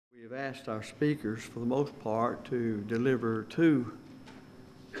We've asked our speakers, for the most part, to deliver 2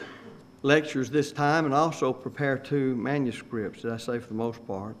 lectures this time and also prepare 2 manuscripts, did I say for the most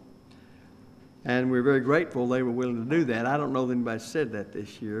part. And we're very grateful they were willing to do that. I don't know that anybody said that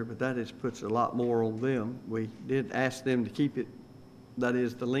this year, but that puts a lot more on them. We did ask them to keep it, that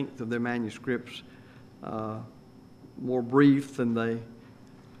is, the length of their manuscripts, more brief than they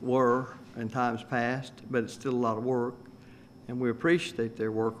were in times past, but it's still a lot of work, and we appreciate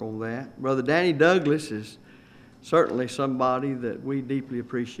their work on that. Brother Danny Douglas is certainly somebody that we deeply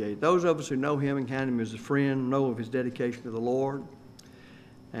appreciate. Those of us who know him and count him as a friend know of his dedication to the Lord,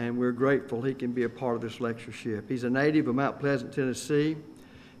 and we're grateful he can be a part of this lectureship. He's a native of Mount Pleasant, Tennessee.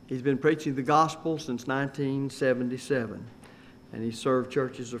 He's been preaching the gospel since 1977, and he served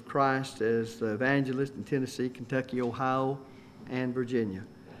Churches of Christ as the evangelist in Tennessee, Kentucky, Ohio, and Virginia.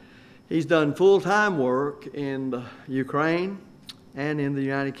 He's done full-time work in Ukraine and in the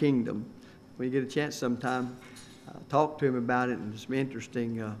United Kingdom. When you get a chance sometime, talk to him about it, and it's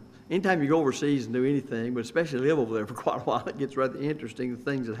interesting. Anytime you go overseas and do anything, but especially live over there for quite a while, it gets rather interesting, the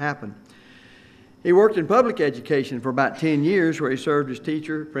things that happen. He worked in public education for about 10 years, where he served as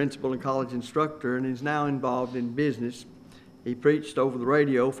teacher, principal, and college instructor, and is now involved in business. He preached over the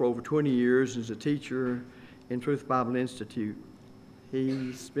radio for over 20 years as a teacher in Truth Bible Institute.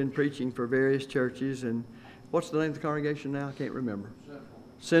 He's been preaching for various churches, and what's the name of the congregation now? I can't remember.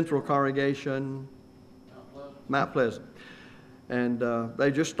 Central Congregation, Mount Pleasant. And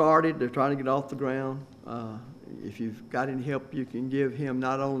they just started. They're trying to get off the ground. If you've got any help you can give him,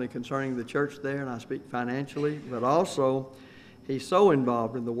 not only concerning the church there, and I speak financially, but also he's so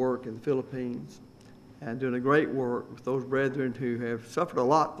involved in the work in the Philippines and doing a great work with those brethren who have suffered a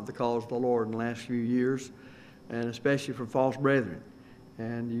lot for the cause of the Lord in the last few years, and especially from false brethren.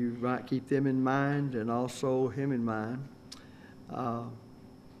 And you might keep them in mind and also him in mind.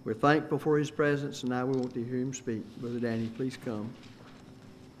 We're thankful for his presence, and now we want to hear him speak. Brother Danny, please come.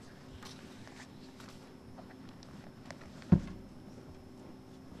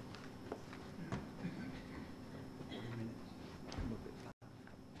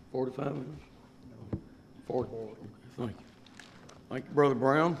 $45 minutes? 40. Thank you. Thank you, Brother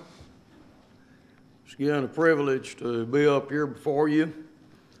Brown. It's again a privilege to be up here before you.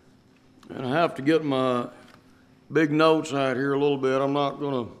 And I have to get my big notes out here a little bit. I'm not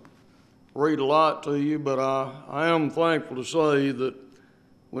going to read a lot to you, but I am thankful to say that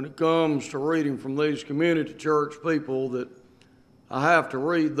when it comes to reading from these community church people, that I have to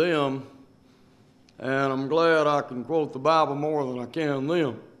read them, and I'm glad I can quote the Bible more than I can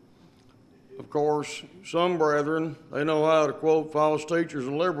them. Of course, some brethren, they know how to quote false teachers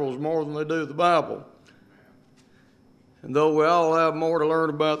and liberals more than they do the Bible. And though we all have more to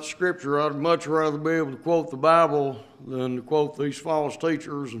learn about the Scripture, I'd much rather be able to quote the Bible than to quote these false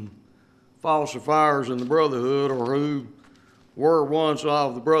teachers and falsifiers in the brotherhood, or who were once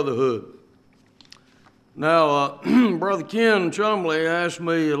of the brotherhood. Now, Brother Ken Chumley asked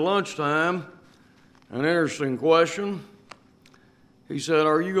me at lunchtime an interesting question. He said,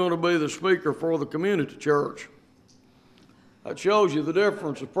 "Are you going to be the speaker for the community church?" That shows you the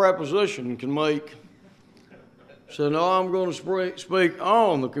difference a preposition can make. So no, I'm going to speak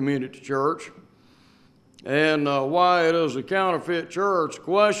on the community church and why it is a counterfeit church. The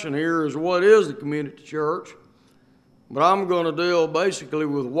question here is, what is the community church? But I'm going to deal basically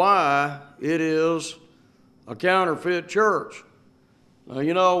with why it is a counterfeit church.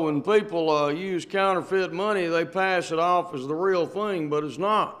 You know, when people use counterfeit money, they pass it off as the real thing, but it's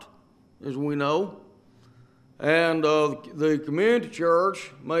not, as we know. And the community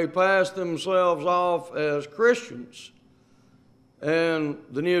church may pass themselves off as Christians and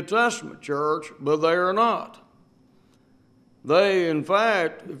the New Testament church, but they are not. They, in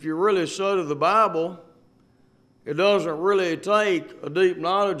fact, if you really study the Bible, it doesn't really take a deep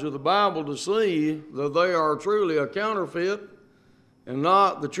knowledge of the Bible to see that they are truly a counterfeit and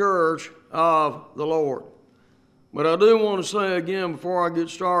not the church of the Lord. But I do want to say again before I get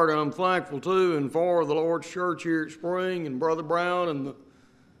started, I'm thankful to and for the Lord's church here at Spring and Brother Brown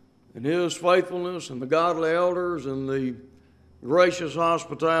and his faithfulness and the godly elders and the gracious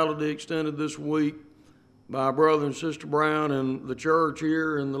hospitality extended this week by Brother and Sister Brown and the church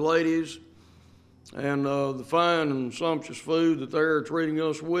here and the ladies and the fine and sumptuous food that they're treating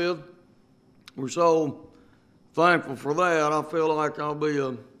us with. We're so thankful for that. I feel like I'll be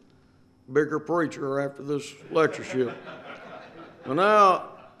a bigger preacher after this lectureship. Well, now,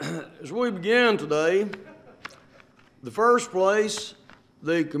 as we begin today, the first place,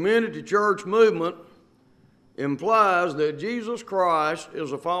 the community church movement implies that Jesus Christ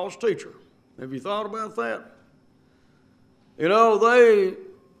is a false teacher. Have you thought about that? You know, they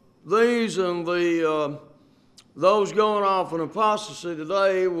these and those going off in apostasy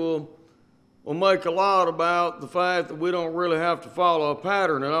today will make a lot about the fact that we don't really have to follow a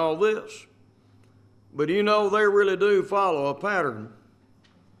pattern in all this. But you know, they really do follow a pattern.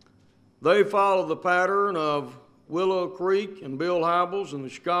 They follow the pattern of Willow Creek and Bill Hybels in the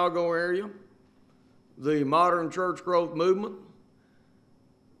Chicago area, the modern church growth movement.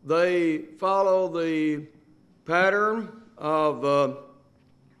 They follow the pattern of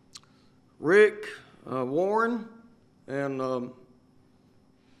Rick Warren and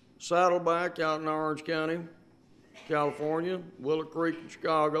Saddleback out in Orange County, California, Willow Creek in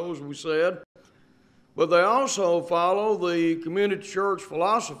Chicago, as we said. But they also follow the community church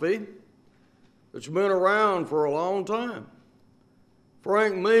philosophy that's been around for a long time.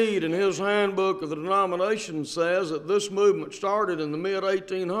 Frank Mead, in his handbook of the denomination, says that this movement started in the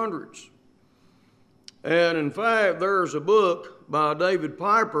mid-1800s. And in fact, there's a book by David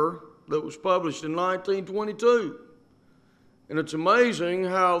Piper that was published in 1922. And it's amazing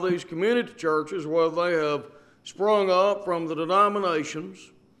how these community churches, whether they have sprung up from the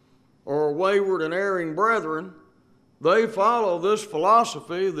denominations or wayward and erring brethren, they follow this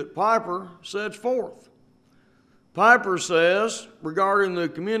philosophy that Piper sets forth. Piper says, regarding the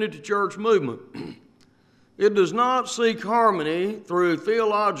community church movement, it does not seek harmony through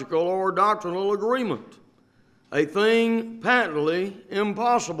theological or doctrinal agreement, a thing patently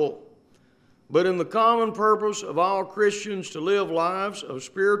impossible, but in the common purpose of all Christians to live lives of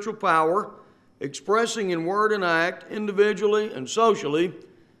spiritual power, expressing in word and act, individually and socially,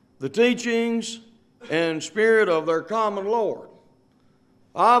 the teachings and spirit of their common Lord.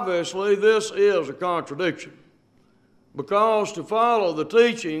 Obviously, this is a contradiction, because to follow the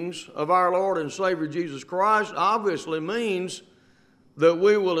teachings of our Lord and Savior Jesus Christ obviously means that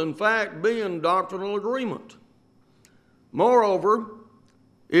we will in fact be in doctrinal agreement. Moreover,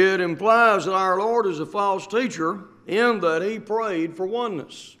 it implies that our Lord is a false teacher in that he prayed for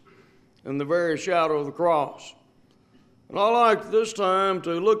oneness in the very shadow of the cross. And I'd like this time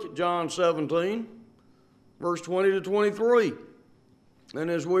to look at John 17, verse 20 to 23. And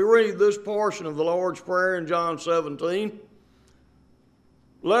as we read this portion of the Lord's Prayer in John 17,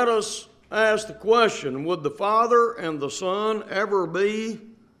 let us ask the question, would the Father and the Son ever be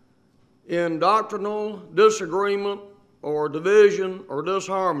in doctrinal disagreement or division or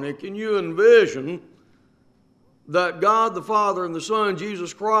disharmony? Can you envision that God the Father and the Son,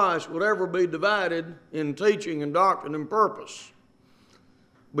 Jesus Christ, would ever be divided in teaching and doctrine and purpose?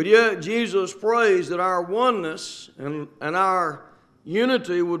 But yet Jesus prays that our oneness and our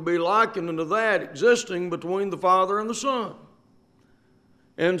unity would be likened unto that existing between the Father and the Son.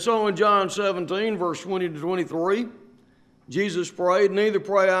 And so in John 17, verse 20 to 23, Jesus prayed, neither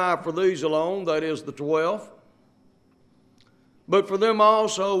pray I for these alone, that is the 12, but for them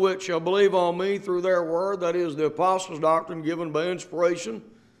also which shall believe on me through their word, that is the apostles' doctrine given by inspiration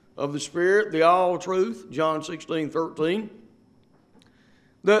of the Spirit, the all truth, John 16, 13,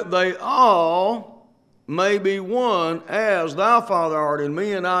 that they all may be one as thou, Father, art in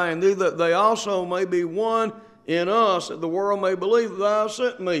me and I in thee, that they also may be one in us, that the world may believe that thou hast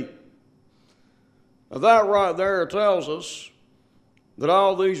sent me. Now that right there tells us that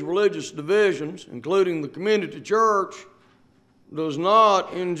all these religious divisions, including the community church, does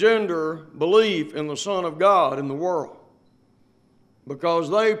not engender belief in the Son of God in the world, because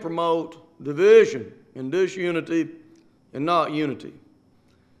they promote division and disunity and not unity.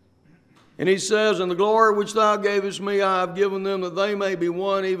 And he says, in the glory which thou gavest me, I have given them that they may be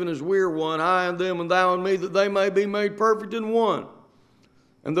one, even as we are one, I and them and thou and me, that they may be made perfect in one,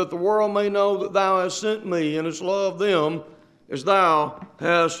 and that the world may know that thou hast sent me and hast loved them as thou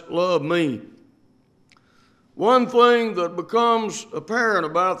hast loved me. One thing that becomes apparent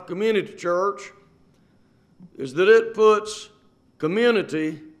about the community church is that it puts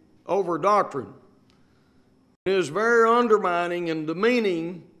community over doctrine. It is very undermining and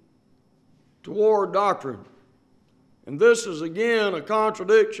demeaning toward doctrine. And this is again a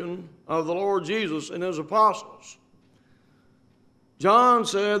contradiction of the Lord Jesus and his apostles. John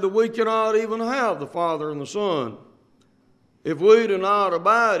said that we cannot even have the Father and the Son if we do not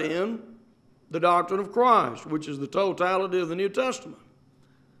abide in the doctrine of Christ, which is the totality of the New Testament.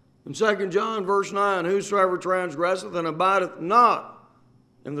 In 2 John verse 9, whosoever transgresseth and abideth not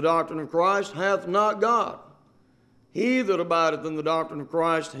in the doctrine of Christ hath not God. He that abideth in the doctrine of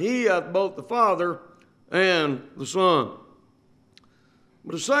Christ, he hath both the Father and the Son.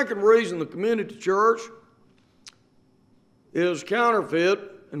 But a second reason the community church is counterfeit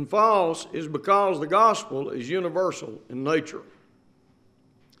and false is because the gospel is universal in nature.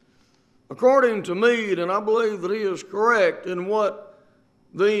 According to Mead, and I believe that he is correct in what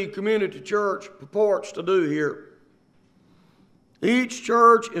the community church purports to do here. Each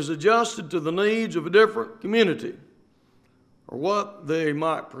church is adjusted to the needs of a different community, or what they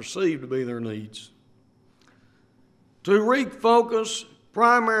might perceive to be their needs. To refocus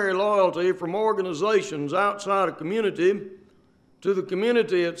primary loyalty from organizations outside a community to the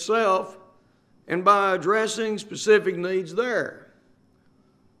community itself, and by addressing specific needs there.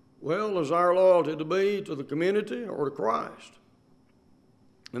 Well, is our loyalty to be to the community or to Christ?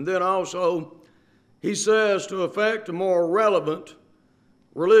 And then also, he says to effect a more relevant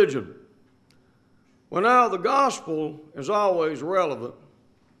religion. Well, now the gospel is always relevant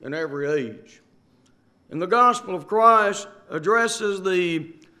in every age. And the gospel of Christ addresses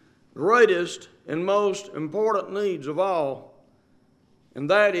the greatest and most important needs of all, and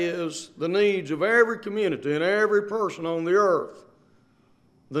that is the needs of every community and every person on the earth,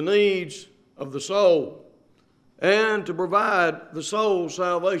 the needs of the soul, and to provide the soul's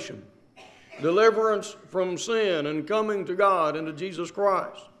salvation, deliverance from sin, and coming to God and to Jesus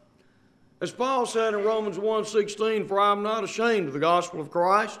Christ. As Paul said in Romans 1:16, "For I am not ashamed of the gospel of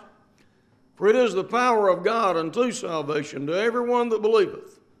Christ, for it is the power of God unto salvation to everyone that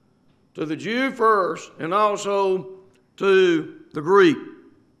believeth, to the Jew first, and also to the Greek."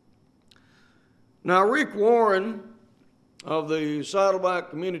 Now, Rick Warren of the Saddleback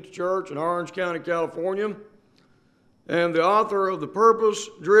Community Church in Orange County, California, and the author of The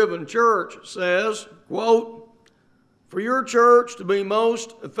Purpose-Driven Church says, quote, "For your church to be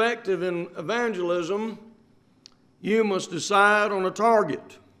most effective in evangelism, you must decide on a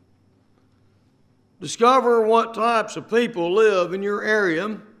target. Discover what types of people live in your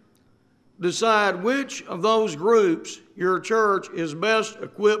area. Decide which of those groups your church is best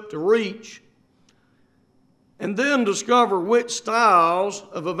equipped to reach. And then discover which styles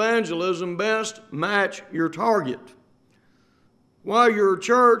of evangelism best match your target. While your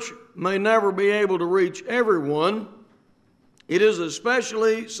church may never be able to reach everyone, it is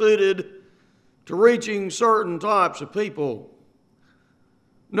especially suited to reaching certain types of people.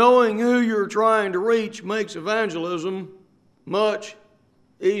 Knowing who you're trying to reach makes evangelism much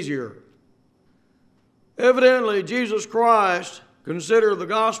easier." Evidently, Jesus Christ considered the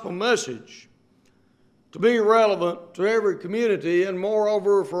gospel message to be relevant to every community and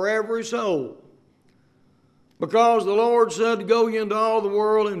moreover for every soul. Because the Lord said to go ye into all the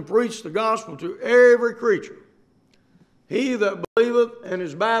world and preach the gospel to every creature. He that believeth and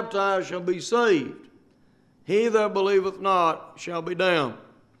is baptized shall be saved. He that believeth not shall be damned.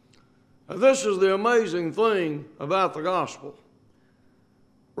 Now, this is the amazing thing about the gospel.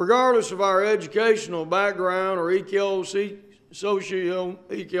 Regardless of our educational background or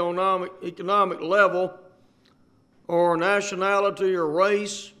socio-economic level, or nationality or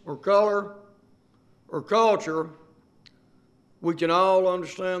race or color or culture, we can all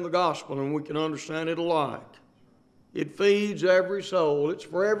understand the gospel and we can understand it alike. It feeds every soul. It's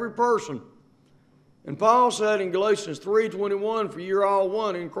for every person. And Paul said in Galatians 3:21, "For you're all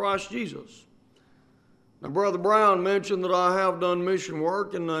one in Christ Jesus." Now, Brother Brown mentioned that I have done mission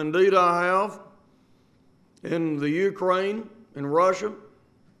work, and indeed I have, in the Ukraine, in Russia,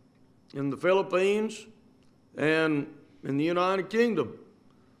 in the Philippines, and in the United Kingdom.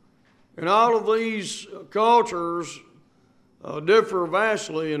 And all of these cultures differ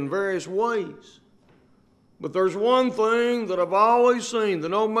vastly in various ways. But there's one thing that I've always seen, that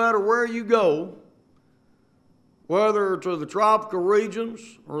no matter where you go, whether to the tropical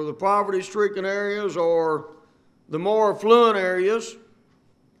regions or the poverty-stricken areas or the more affluent areas,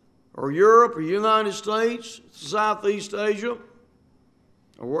 or Europe or United States, Southeast Asia,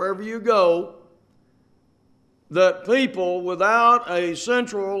 or wherever you go, that people without a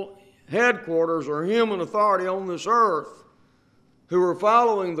central headquarters or human authority on this earth who are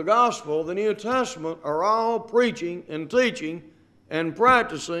following the gospel, the New Testament, are all preaching and teaching and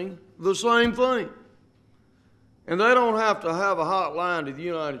practicing the same thing. And they don't have to have a hotline to the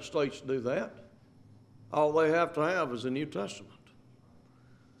United States to do that. All they have to have is the New Testament.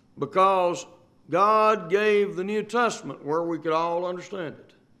 Because God gave the New Testament where we could all understand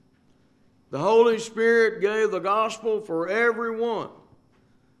it. The Holy Spirit gave the gospel for everyone.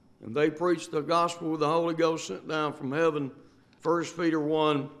 And they preached the gospel with the Holy Ghost sent down from heaven, 1 Peter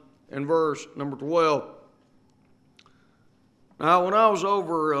 1 and verse number 12. Now, when I was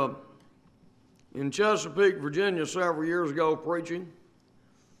over in Chesapeake, Virginia several years ago preaching,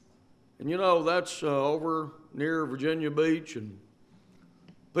 and you know, that's over near Virginia Beach, and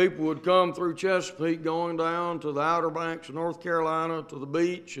people would come through Chesapeake going down to the Outer Banks of North Carolina to the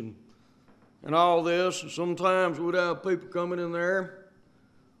beach and all this. And sometimes we'd have people coming in there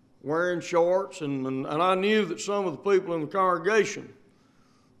wearing shorts, and I knew that some of the people in the congregation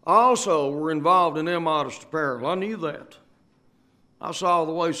also were involved in immodest apparel. I knew that. I saw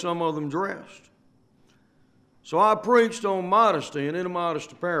the way some of them dressed. So I preached on modesty and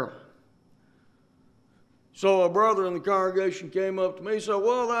immodest apparel. So a brother in the congregation came up to me and said,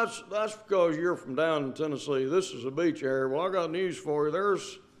 well, that's because you're from down in Tennessee. This is a beach area. Well, I got news for you.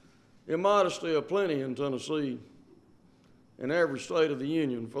 There's immodesty aplenty in Tennessee, in every state of the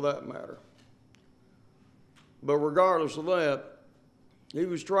union for that matter. But regardless of that, he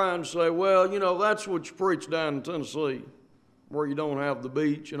was trying to say, well, you know, that's what you preach down in Tennessee, where you don't have the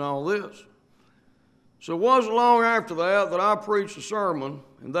beach and all this. So it wasn't long after that I preached a sermon,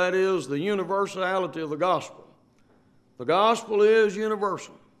 and that is the universality of the gospel. The gospel is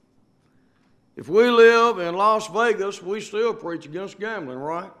universal. If we live in Las Vegas, we still preach against gambling,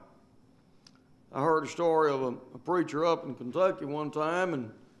 right? I heard a story of a preacher up in Kentucky one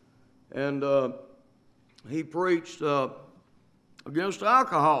time, and he preached against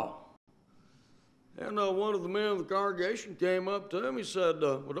alcohol. And one of the men of the congregation came up to him. He said,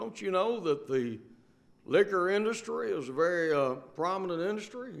 well, don't you know that the liquor industry is a very prominent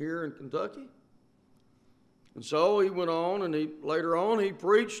industry here in Kentucky? And so he went on, and later on he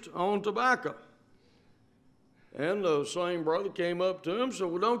preached on tobacco. And the same brother came up to him and said,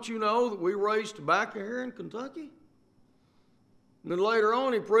 well, don't you know that we raise tobacco here in Kentucky? And then later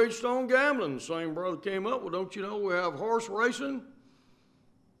on he preached on gambling. The same brother came up, well, don't you know we have horse racing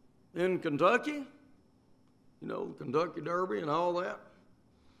in Kentucky? You know, the Kentucky Derby and all that.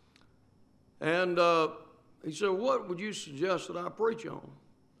 And he said, what would you suggest that I preach on?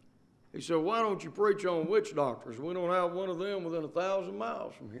 He said, why don't you preach on witch doctors? We don't have one of them within 1,000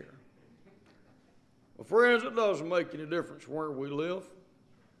 miles from here. Well, friends, it doesn't make any difference where we live.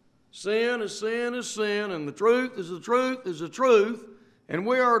 Sin is sin is sin, and the truth is the truth is the truth, and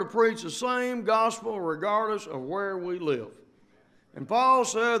we are to preach the same gospel regardless of where we live. And Paul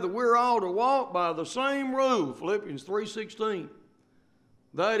said that we're all to walk by the same rule, Philippians 3:16.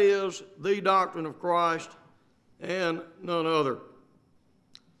 That is the doctrine of Christ and none other.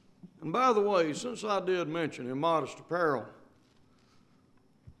 And by the way, since I did mention immodest apparel,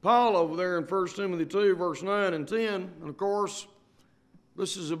 Paul over there in 1 Timothy 2, verse 9 and 10, and of course,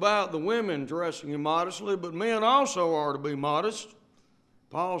 this is about the women dressing immodestly, but men also are to be modest.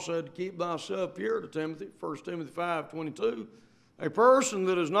 Paul said to keep thyself pure to Timothy, 1 Timothy 5:22. A person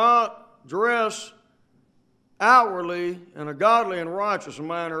that is not dressed outwardly in a godly and righteous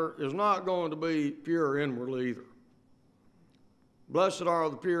manner is not going to be pure inwardly either. Blessed are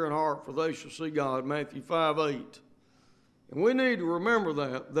the pure in heart, for they shall see God, Matthew 5:8. And we need to remember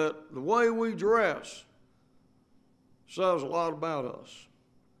that the way we dress says a lot about us.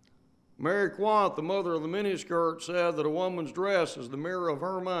 Mary Quant, the mother of the miniskirt, said that a woman's dress is the mirror of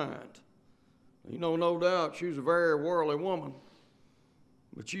her mind. You know, no doubt she was a very worldly woman,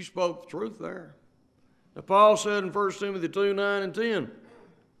 but she spoke the truth there. Now, Paul said in 1 Timothy 2, 9 and 10,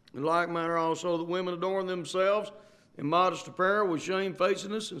 in like manner also that women adorn themselves in modest apparel with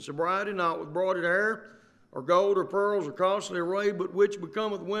shamefacedness and sobriety, not with broided hair, or gold, or pearls, or costly array, but which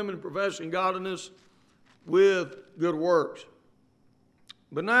becometh women professing godliness with good works.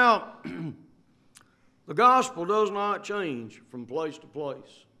 But now, the gospel does not change from place to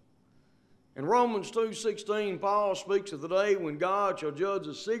place. In Romans 2:16, Paul speaks of the day when God shall judge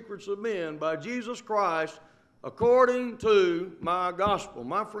the secrets of men by Jesus Christ according to my gospel.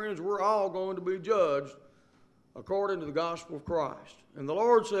 My friends, we're all going to be judged according to the gospel of Christ. And the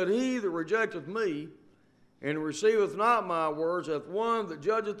Lord said, he that rejecteth me and receiveth not my words hath one that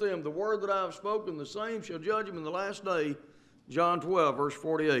judgeth him. The word that I have spoken, the same shall judge him in the last day. John 12, verse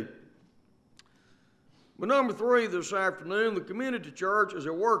 48. But number 3 this afternoon, the community church is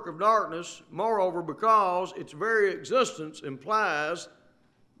a work of darkness, moreover, because its very existence implies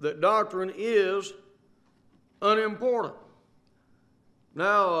that doctrine is unimportant.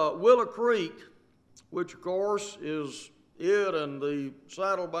 Now, Willow Creek, which of course is it and the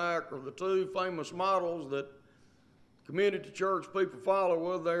Saddleback are the two famous models that community church people follow,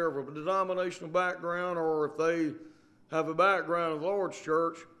 whether they're of a denominational background or if they have a background of the Lord's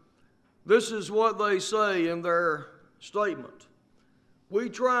church. This is what they say in their statement. We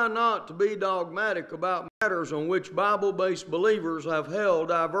try not to be dogmatic about matters on which Bible-based believers have held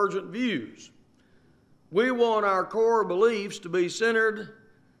divergent views. We want our core beliefs to be centered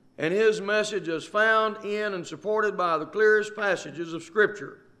and his message is found in and supported by the clearest passages of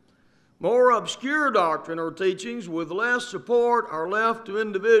Scripture. More obscure doctrine or teachings with less support are left to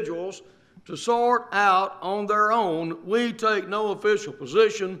individuals to sort out on their own. We take no official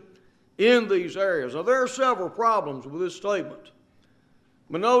position in these areas. Now, there are several problems with this statement.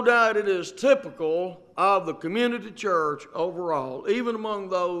 But no doubt it is typical of the community church overall, even among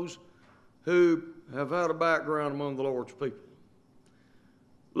those who have had a background among the Lord's people.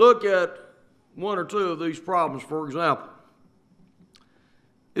 Look at one or two of these problems, for example.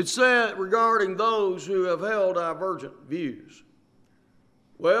 It said regarding those who have held divergent views.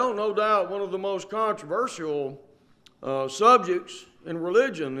 Well, no doubt one of the most controversial subjects in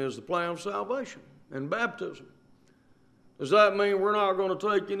religion is the plan of salvation and baptism. Does that mean we're not going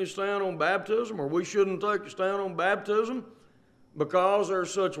to take any stand on baptism, or we shouldn't take a stand on baptism because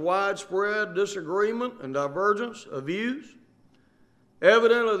there's such widespread disagreement and divergence of views?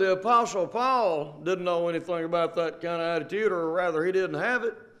 Evidently, the Apostle Paul didn't know anything about that kind of attitude, or rather, he didn't have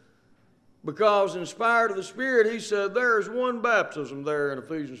it, because inspired of the Spirit, he said there is one baptism there in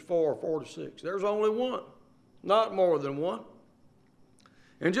Ephesians 4:4-6. There's only one, not more than one.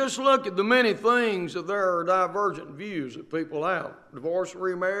 And just look at the many things that there are divergent views that people have. Divorce and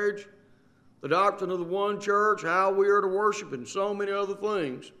remarriage, the doctrine of the one church, how we are to worship, and so many other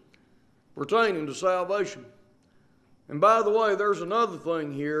things pertaining to salvation. And by the way, there's another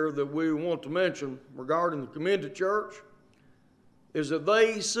thing here that we want to mention regarding the community church, is that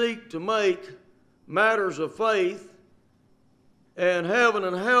they seek to make matters of faith and heaven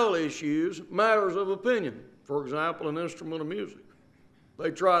and hell issues matters of opinion. For example, an instrument of music. They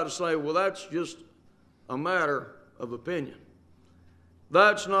try to say, well, that's just a matter of opinion.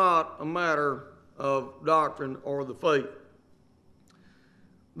 That's not a matter of doctrine or the faith.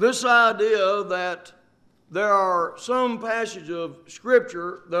 This idea that there are some passages of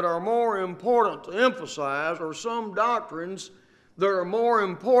Scripture that are more important to emphasize, or some doctrines that are more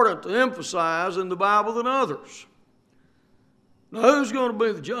important to emphasize in the Bible than others. Now, who's going to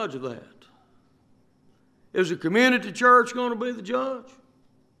be the judge of that? Is the community church going to be the judge?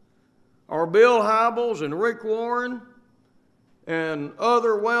 Are Bill Hybels and Rick Warren and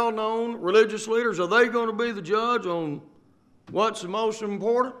other well-known religious leaders, are they going to be the judge on what's the most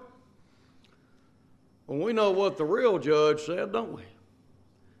important? Well, we know what the real judge said, don't we?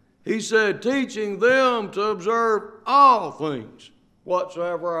 He said, teaching them to observe all things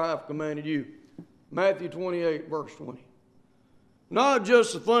whatsoever I have commanded you. Matthew 28, verse 20. Not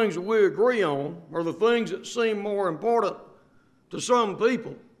just the things that we agree on, or the things that seem more important to some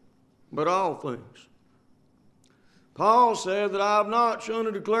people, but all things. Paul said that I have not shown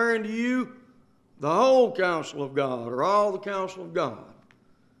to declare unto you the whole counsel of God, or all the counsel of God.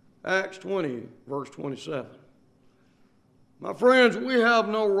 Acts 20, verse 27. My friends, we have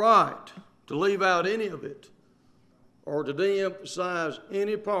no right to leave out any of it, or to de-emphasize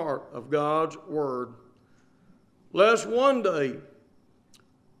any part of God's Word, lest one day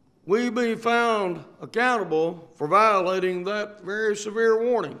we be found accountable for violating that very severe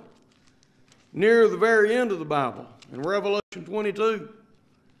warning near the very end of the Bible, in Revelation 22,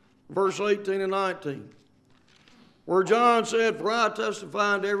 verse 18 and 19, where John said, for I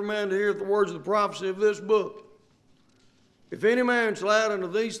testify unto every man to hear the words of the prophecy of this book. If any man shall add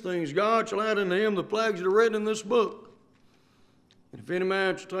unto these things, God shall add unto him the plagues that are written in this book. And if any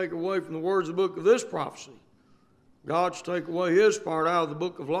man shall take away from the words of the book of this prophecy, God shall take away his part out of the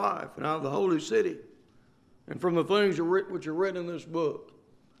book of life and out of the holy city, and from the things which are written in this book.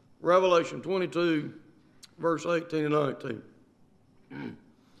 Revelation 22, verse 18 and 19.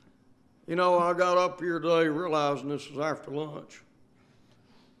 You know, I got up here today realizing this was after lunch.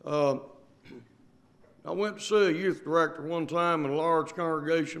 I went to see a youth director one time in a large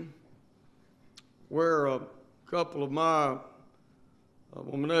congregation where a couple of my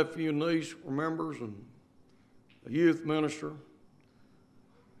nephew and niece were members, and a youth minister.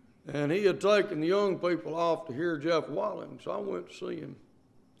 And he had taken the young people off to hear Jeff Walling, so I went to see him.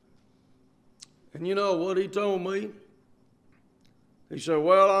 And you know what he told me? He said,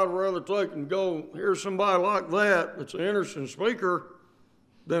 well, I'd rather take and go hear somebody like that that's an interesting speaker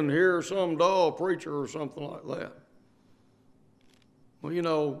than hear some dull preacher or something like that. Well, you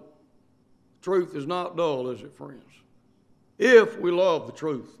know, truth is not dull, is it, friends? If we love the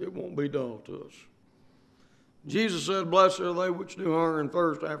truth, it won't be dull to us. Jesus said, blessed are they which do hunger and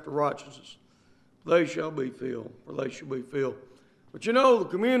thirst after righteousness. They shall be filled, or they shall be filled. But you know, the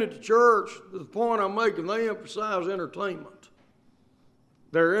community church, the point I'm making, they emphasize entertainment.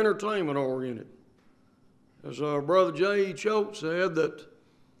 They're entertainment oriented. As our brother J.E. Choate said, that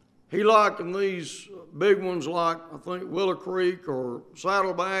he likened these big ones like, I think, Willow Creek or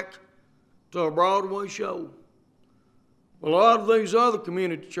Saddleback to a Broadway show. Well, a lot of these other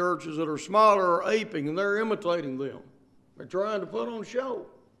community churches that are smaller are aping, and they're imitating them. They're trying to put on a show,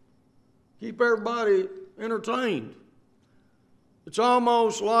 keep everybody entertained. It's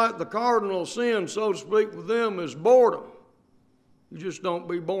almost like the cardinal sin, so to speak, with them is boredom. You just don't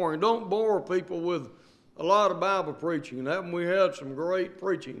be boring. Don't bore people with a lot of Bible preaching. And haven't we had some great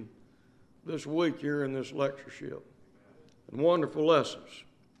preaching this week here in this lectureship? And wonderful lessons.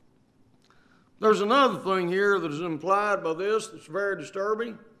 There's another thing here that is implied by this that's very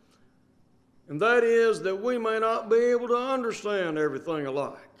disturbing. And that is that we may not be able to understand everything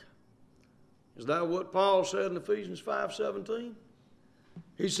alike. Is that what Paul said in Ephesians 5:17?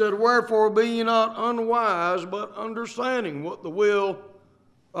 He said, "Wherefore be ye not unwise, but understanding what the will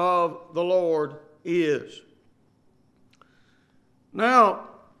of the Lord is." Now,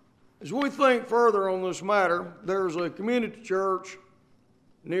 as we think further on this matter, there's a community church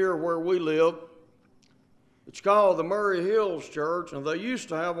near where we live. It's called the Murray Hills Church, and they used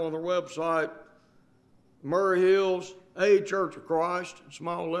to have on their website, Murray Hills, A Church of Christ, in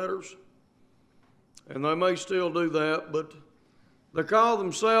small letters. And they may still do that, but they call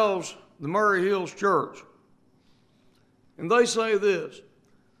themselves the Murray Hills Church. And they say this: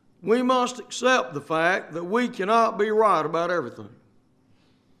 we must accept the fact that we cannot be right about everything.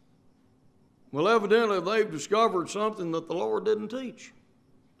 Well, evidently they've discovered something that the Lord didn't teach.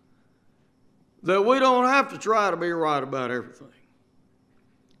 That we don't have to try to be right about everything.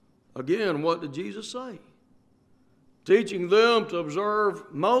 Again, what did Jesus say? Teaching them to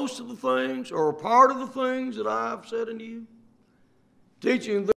observe most of the things or part of the things that I've said unto you.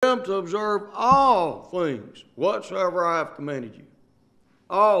 Teaching them to observe all things whatsoever I have commanded you.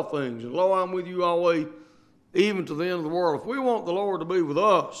 All things. And lo, I'm with you always, even to the end of the world. If we want the Lord to be with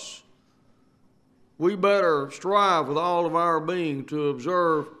us, we better strive with all of our being to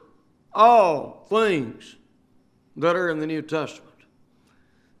observe all things that are in the New Testament.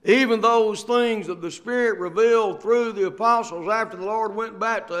 Even those things that the Spirit revealed through the apostles after the Lord went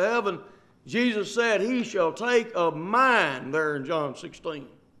back to heaven, Jesus said, He shall take of mine, there in John 16.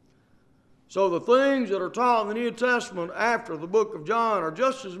 So the things that are taught in the New Testament after the book of John are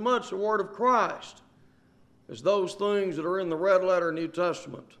just as much the Word of Christ as those things that are in the red letter New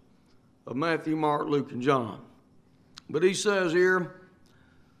Testament of Matthew, Mark, Luke, and John. But he says here,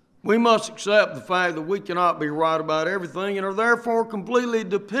 we must accept the fact that we cannot be right about everything and are therefore completely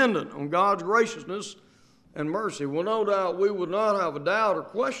dependent on God's graciousness and mercy. Well, no doubt we would not have a doubt or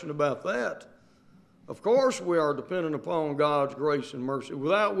question about that. Of course we are dependent upon God's grace and mercy,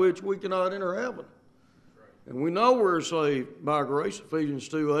 without which we cannot enter heaven. And we know we're saved by grace, Ephesians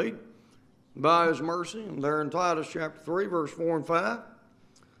 2:8, by His mercy, and there in Titus chapter 3, verse 4 and 5.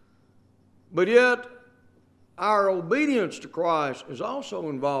 But yet, our obedience to Christ is also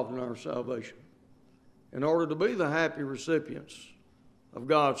involved in our salvation in order to be the happy recipients of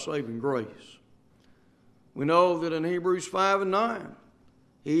God's saving grace. We know that in Hebrews 5 and 9,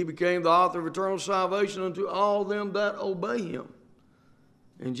 He became the author of eternal salvation unto all them that obey Him.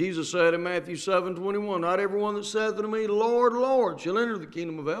 And Jesus said in Matthew 7:21, not everyone that saith unto me, Lord, Lord, shall enter the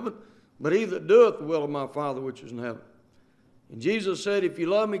kingdom of heaven, but he that doeth the will of my Father which is in heaven. And Jesus said, if you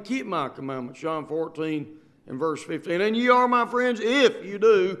love me, keep my commandments, John 14 and verse 15. And ye are my friends if you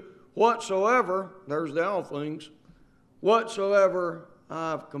do whatsoever, there's the all things, whatsoever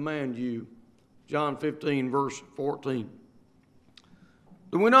I've commanded you, John 15 verse 14.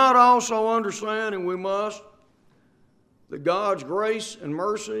 Do we not also understand, and we must, that God's grace and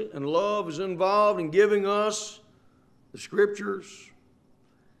mercy and love is involved in giving us the Scriptures,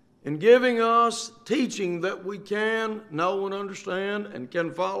 in giving us teaching that we can know and understand and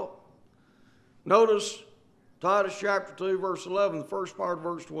can follow? Notice Titus chapter 2, verse 11, the first part of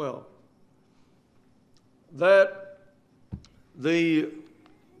verse 12. That the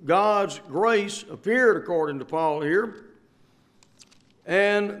God's grace appeared, according to Paul here,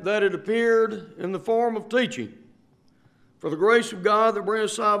 and that it appeared in the form of teaching. For the grace of God that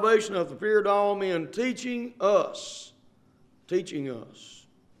brings salvation hath appeared to all men, teaching us.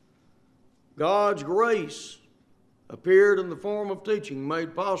 God's grace appeared in the form of teaching,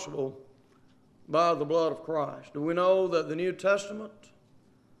 made possible by the blood of Christ. Do we know that the New Testament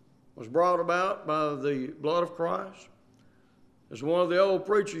was brought about by the blood of Christ? As one of the old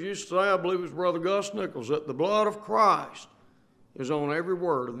preachers used to say, I believe it was Brother Gus Nichols, that the blood of Christ is on every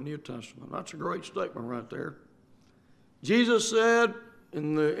word of the New Testament. That's a great statement right there. Jesus said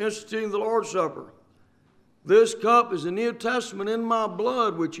in the instituting of the Lord's Supper, this cup is the New Testament in my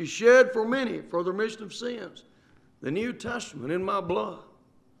blood, which is shed for many for the remission of sins. The New Testament in my blood.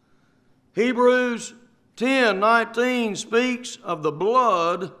 Hebrews 10:19 speaks of the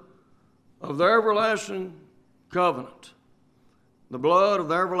blood of the everlasting covenant. The blood of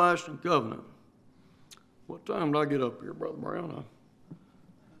the everlasting covenant. What time did I get up here, Brother Brown?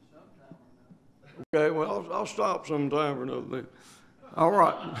 Okay, well, I'll stop sometime or another then. All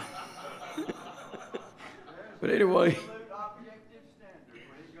right. But anyway,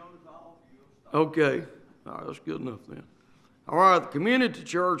 Okay. All right, that's good enough then. All right, the community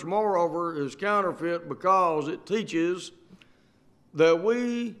church, moreover, is counterfeit because it teaches that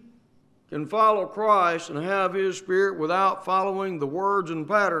we can follow Christ and have His Spirit without following the words and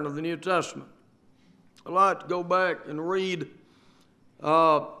pattern of the New Testament. I'd like to go back and read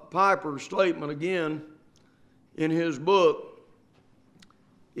Piper's statement again in his book.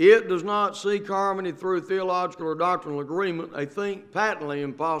 It does not seek harmony through theological or doctrinal agreement, a thing patently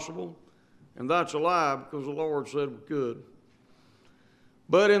impossible, and that's a lie because the Lord said we could.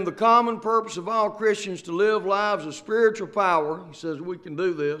 But in the common purpose of all Christians to live lives of spiritual power, he says we can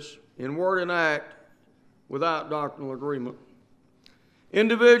do this in word and act without doctrinal agreement.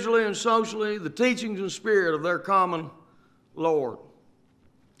 Individually and socially, the teachings and spirit of their common Lord.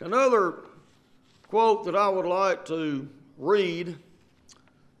 Another quote that I would like to read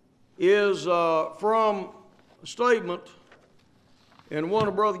is from a statement in one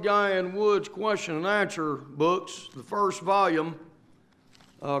of Brother Guy N. Wood's question and answer books, the first volume,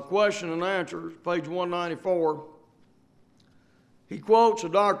 question and answer, page 194. He quotes a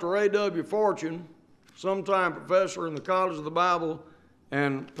Dr. A.W. Fortune, sometime professor in the College of the Bible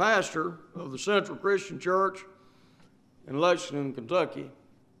and pastor of the Central Christian Church in Lexington, Kentucky.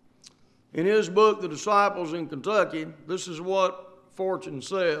 In his book, The Disciples in Kentucky, this is what Fortune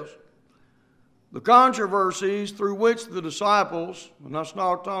says. The controversies through which the disciples, and that's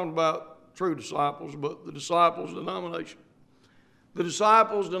not talking about true disciples, but the disciples' denomination, the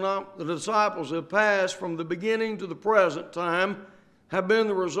disciples have passed from the beginning to the present time have been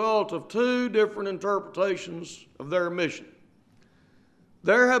the result of two different interpretations of their mission.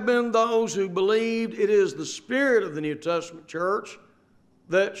 There have been those who believed it is the spirit of the New Testament church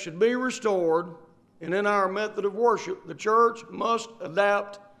that should be restored, and in our method of worship, the church must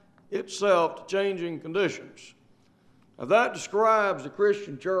adapt itself to changing conditions. Now that describes the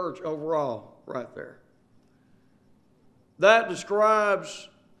Christian church overall, right there. That describes,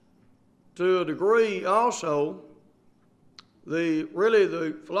 to a degree, also the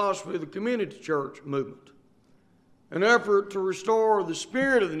philosophy of the community church movement. An effort to restore the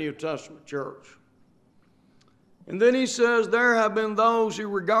spirit of the New Testament church. And then he says, there have been those who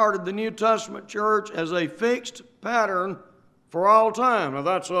regarded the New Testament church as a fixed pattern for all time. Now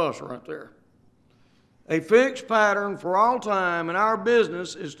that's us right there. A fixed pattern for all time, and our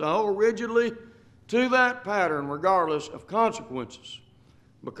business is to hold rigidly to that pattern regardless of consequences.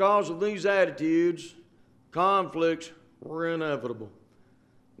 Because of these attitudes, conflicts were inevitable.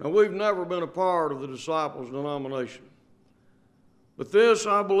 Now, we've never been a part of the disciples' denomination. But this,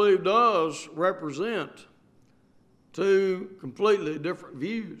 I believe, does represent two completely different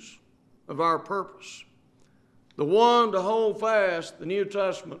views of our purpose. The one to hold fast the New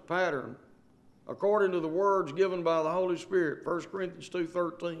Testament pattern according to the words given by the Holy Spirit, 1 Corinthians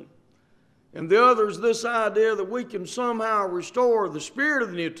 2:13. And the other is this idea that we can somehow restore the spirit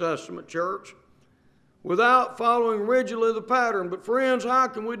of the New Testament church without following rigidly the pattern. But friends, how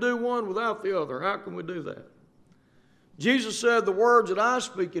can we do one without the other? How can we do that? Jesus said, the words that I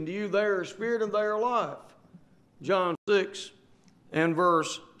speak unto you, they are spirit and they are life. John 6 and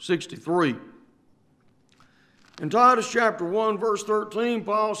verse 63. In Titus chapter 1, verse 13,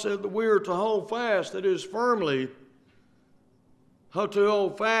 Paul said that we are to hold fast, that is firmly, to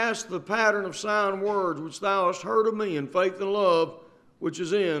hold fast the pattern of sound words which thou hast heard of me in faith and love which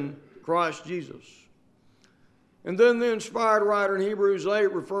is in Christ Jesus. And then the inspired writer in Hebrews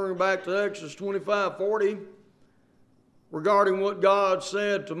 8, referring back to Exodus 25:40, regarding what God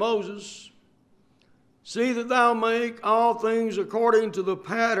said to Moses, see that thou make all things according to the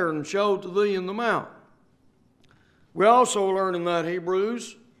pattern showed to thee in the mount. We also learn in that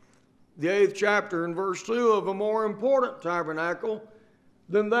Hebrews, the 8th chapter and verse 2, of a more important tabernacle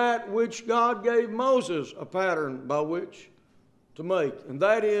than that which God gave Moses a pattern by which to make. And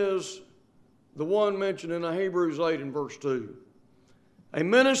that is the one mentioned in Hebrews 8 and verse 2. A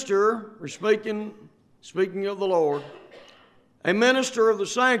minister, speaking of the Lord, a minister of the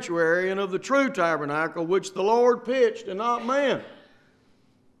sanctuary and of the true tabernacle which the Lord pitched and not man.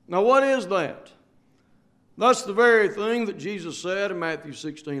 Now what is that? That's the very thing that Jesus said in Matthew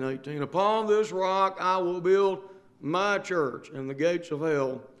 16:18. Upon this rock I will build my church, and the gates of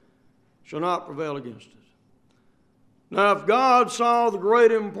hell shall not prevail against it. Now, if God saw the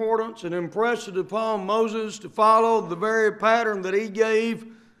great importance and impressed it upon Moses to follow the very pattern that he gave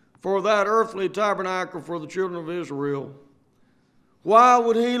for that earthly tabernacle for the children of Israel, why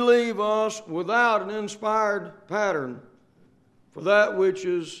would he leave us without an inspired pattern for that which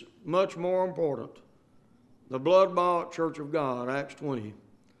is much more important? The blood-bought church of God, Acts 20,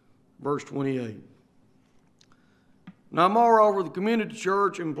 verse 28. Now, moreover, the community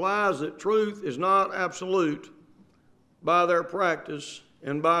church implies that truth is not absolute by their practice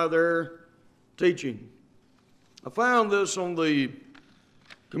and by their teaching. I found this on the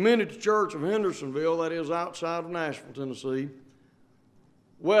Community Church of Hendersonville, that is outside of Nashville, Tennessee,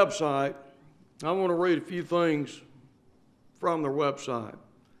 website. I want to read a few things from their website,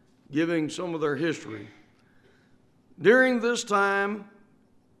 giving some of their history. During this time,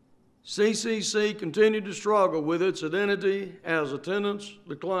 CCC continued to struggle with its identity as attendance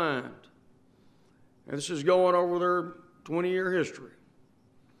declined. And this is going over their 20-year history.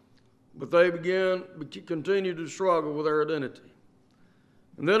 But they continued to struggle with their identity.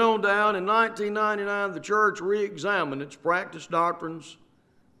 And then on down, in 1999, the church re-examined its practice, doctrines,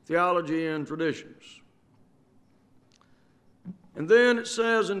 theology, and traditions. And then it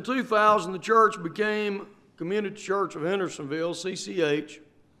says in 2000, the church became Community Church of Hendersonville, CCH.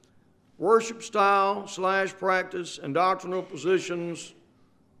 Worship style / practice and doctrinal positions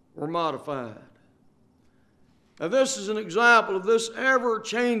were modified. Now, this is an example of this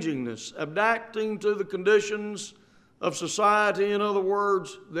ever-changingness, adapting to the conditions of society. In other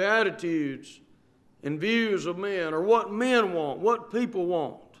words, the attitudes and views of men, or what men want, what people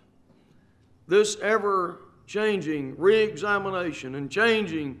want. This ever-changing re-examination and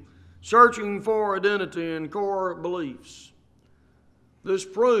changing, searching for identity and core beliefs. This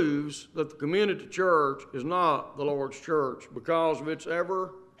proves that the community church is not the Lord's church because of its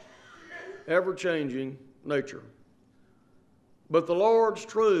ever-changing nature. But the Lord's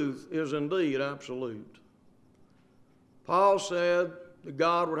truth is indeed absolute. Paul said that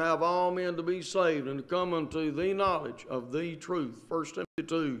God would have all men to be saved and to come unto the knowledge of the truth. 1 Timothy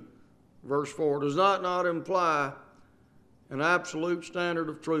 2, verse 4. Does that not imply an absolute standard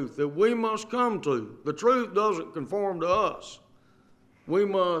of truth that we must come to? The truth doesn't conform to us. We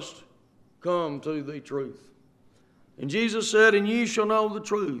must come to the truth. And Jesus said, and ye shall know the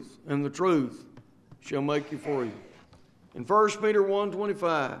truth, and the truth shall make you free. In 1 Peter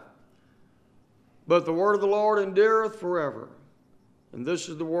 1:25, but the word of the Lord endureth forever. And this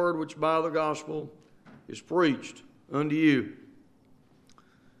is the word which by the gospel is preached unto you.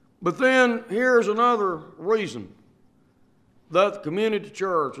 But then here's another reason that the community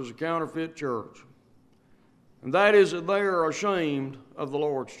church is a counterfeit church. And that is that they are ashamed of the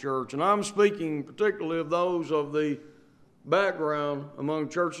Lord's church. And I'm speaking particularly of those of the background among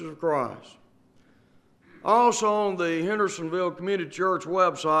churches of Christ. Also on the Hendersonville Community Church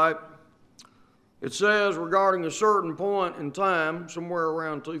website, it says regarding a certain point in time, somewhere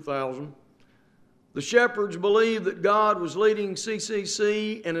around 2000, the shepherds believed that God was leading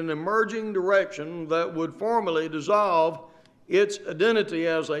CCC in an emerging direction that would formally dissolve its identity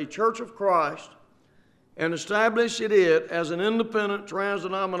as a Church of Christ and establish it as an independent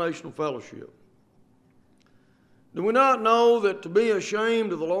trans-denominational fellowship. Do we not know that to be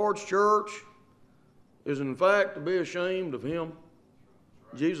ashamed of the Lord's church is in fact to be ashamed of Him,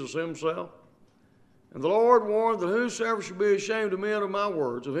 Jesus Himself? And the Lord warned that whosoever shall be ashamed of me and of my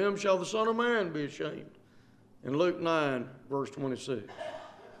words, of him shall the Son of Man be ashamed. In Luke 9, verse 26.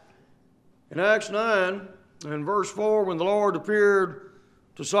 In Acts 9 and verse 4, when the Lord appeared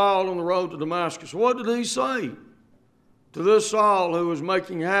to Saul on the road to Damascus, what did He say to this Saul who was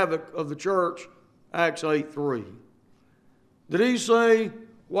making havoc of the church? Acts 8:3. Did He say,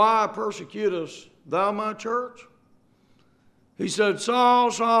 why persecutest thou my church? He said, Saul,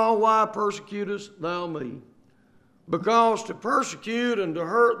 Saul, why persecutest thou me? Because to persecute and to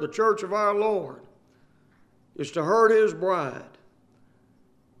hurt the church of our Lord is to hurt His bride.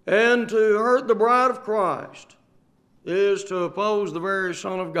 And to hurt the bride of Christ is to oppose the very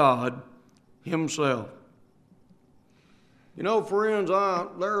Son of God Himself. You know, friends,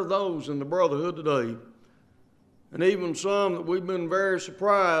 there are those in the brotherhood today, and even some that we've been very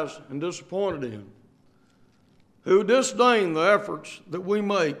surprised and disappointed in, who disdain the efforts that we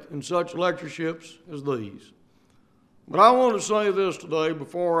make in such lectureships as these. But I want to say this today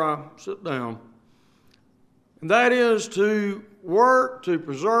before I sit down, and that is to work to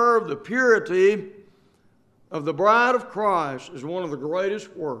preserve the purity of the bride of Christ is one of the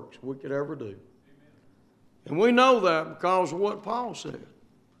greatest works we could ever do. And we know that because of what Paul said.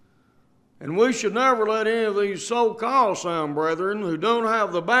 And we should never let any of these so-called sound brethren who don't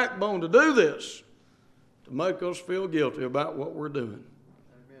have the backbone to do this to make us feel guilty about what we're doing.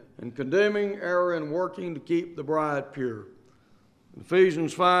 Amen. And condemning error and working to keep the bride pure. In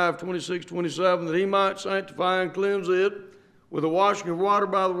Ephesians 5:26-27, that He might sanctify and cleanse it with the washing of water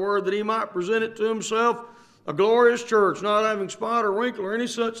by the word, that He might present it to Himself a glorious church, not having spot or wrinkle or any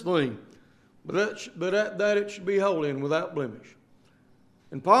such thing, but that it should be holy and without blemish.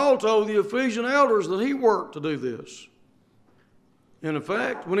 And Paul told the Ephesian elders that he worked to do this. in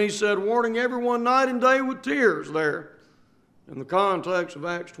effect, when he said, warning everyone night and day with tears there, in the context of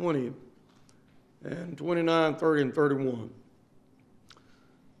Acts 20 and 29, 30, and 31.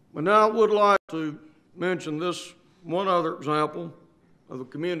 But now I would like to mention this one other example of a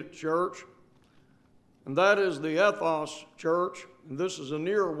community church, and that is the Ethos Church, and this is a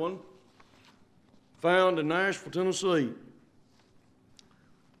newer one, found in Nashville, Tennessee.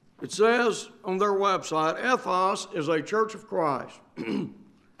 It says on their website, Ethos is a church of Christ.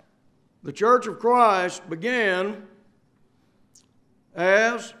 The Church of Christ began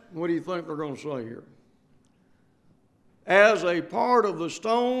as, what do you think they're going to say here? As a part of the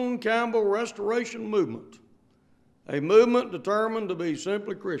Stone Campbell Restoration Movement, a movement determined to be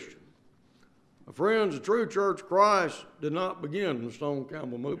simply Christian. My friends, the true Church of Christ did not begin in the Stone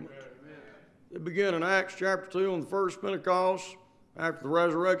Campbell movement. It began in Acts chapter 2 on the first Pentecost, after the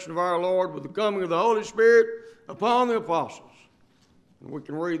resurrection of our Lord, with the coming of the Holy Spirit upon the apostles. And we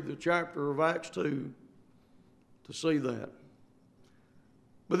can read the chapter of Acts 2 to see that.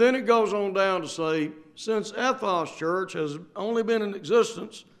 But then it goes on down to say, since Ethos Church has only been in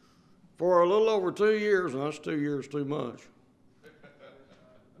existence for a little over 2 years, and that's 2 years too much,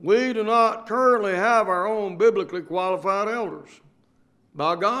 we do not currently have our own biblically qualified elders.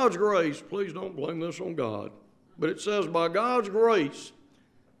 By God's grace, please don't blame this on God, but it says, by God's grace,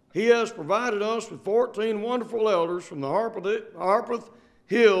 He has provided us with 14 wonderful elders from the Harpeth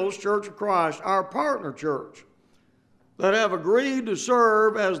Hills Church of Christ, our partner church, that have agreed to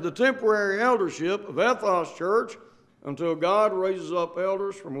serve as the temporary eldership of Ethos Church until God raises up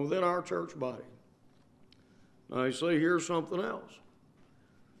elders from within our church body. Now you see, here's something else.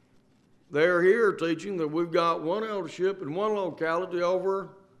 They're here teaching that we've got one eldership in one locality over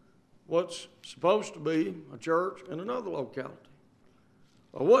what's supposed to be a church in another locality.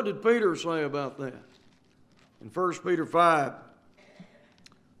 Well, what did Peter say about that? In 1 Peter 5,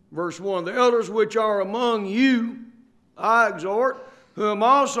 verse 1, the elders which are among you, I exhort, who am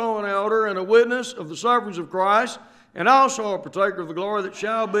also an elder and a witness of the sufferings of Christ, and also a partaker of the glory that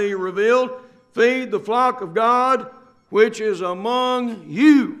shall be revealed, feed the flock of God which is among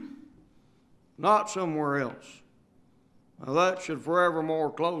you, not somewhere else. Now that should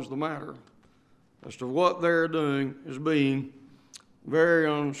forevermore close the matter as to what they're doing as being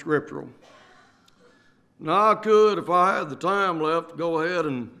very unscriptural. Now I could, if I had the time left, go ahead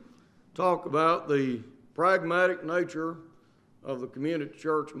and talk about the pragmatic nature of the community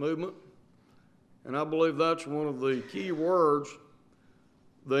church movement, and I believe that's one of the key words.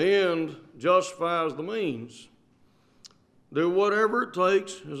 The end justifies the means. Do whatever it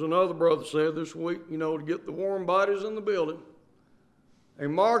takes, as another brother said this week, to get the warm bodies in the building. A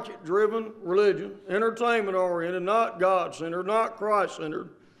market-driven religion, entertainment-oriented, not God-centered, not Christ-centered,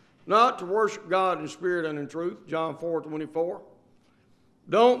 not to worship God in spirit and in truth, John 4:24.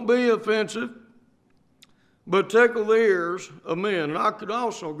 Don't be offensive, but tickle the ears of men. And I could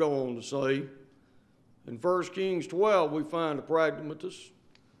also go on to say, in 1 Kings 12, we find a pragmatist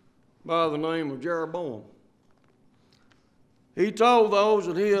by the name of Jeroboam. He told those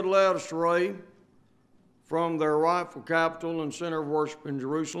that he had led astray from their rightful capital and center of worship in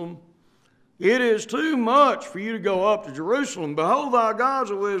Jerusalem, it is too much for you to go up to Jerusalem. Behold thy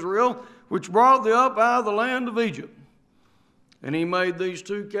gods, O Israel, which brought thee up out of the land of Egypt. And he made these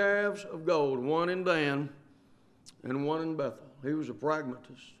 2 calves of gold, one in Dan and one in Bethel. He was a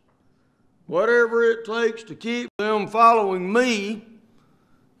pragmatist. Whatever it takes to keep them following me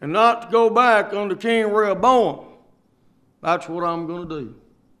and not to go back under King Rehoboam, that's what I'm going to do.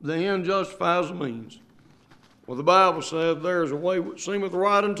 The end justifies the means. Well, the Bible said, there is a way which seemeth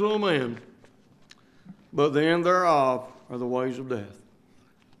right unto a man, but the end thereof are the ways of death.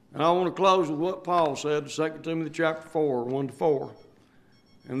 And I want to close with what Paul said in 2 Timothy chapter 4, 1-4.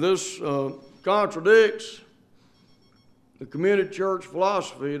 And this contradicts the community church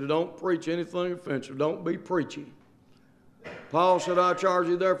philosophy that don't preach anything offensive, don't be preachy. Paul said, I charge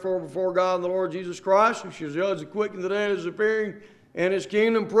you therefore before God and the Lord Jesus Christ, who shall judge the quick and the dead, is appearing in his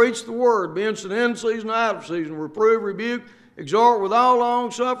kingdom, preach the word, be instant in season, out of season, reprove, rebuke, exhort with all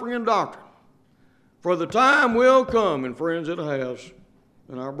long suffering and doctrine. For the time will come, and friends, it has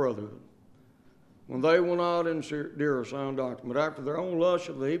in our brotherhood, when they will not endure a sound doctrine, but after their own lust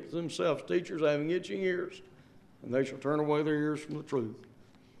shall they heap themselves teachers having itching ears, and they shall turn away their ears from the truth,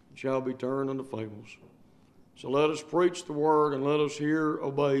 and shall be turned unto fables. So let us preach the word, and let us hear,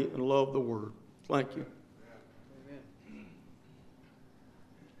 obey, and love the word. Thank you.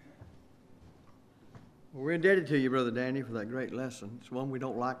 Well, we're indebted to you, Brother Danny, for that great lesson. It's one we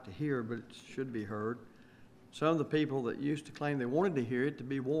don't like to hear, but it should be heard. Some of the people that used to claim they wanted to hear it to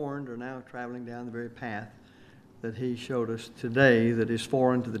be warned are now traveling down the very path that he showed us today that is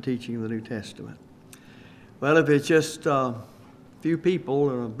foreign to the teaching of the New Testament. Well, if it's just a few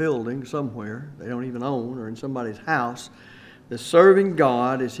people in a building somewhere they don't even own, or in somebody's house, that's serving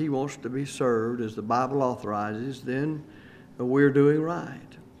God as he wants to be served, as the Bible authorizes, then we're doing right.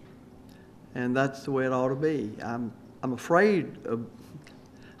 And that's the way it ought to be. I'm afraid of,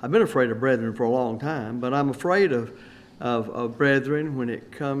 I've been afraid of brethren for a long time, but I'm afraid of brethren when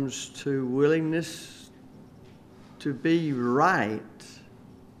it comes to willingness to be right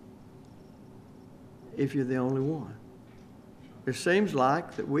if you're the only one. It seems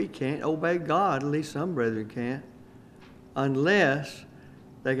like that we can't obey God, at least some brethren can't, unless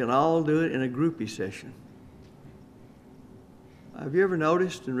they can all do it in a groupie session. Have you ever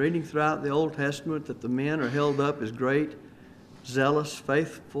noticed in reading throughout the Old Testament that the men are held up as great, zealous,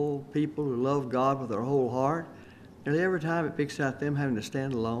 faithful people who love God with their whole heart? Nearly every time it picks out them having to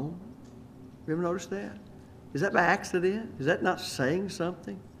stand alone. Have you ever noticed that? Is that by accident? Is that not saying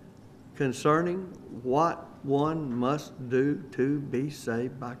something concerning what one must do to be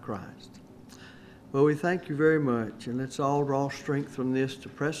saved by Christ? Well, we thank you very much, and let's all draw strength from this to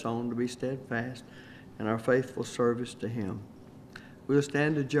press on, to be steadfast in our faithful service to him. We'll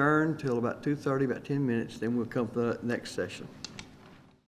stand adjourned till about 2:30, about 10 minutes, then we'll come to the next session.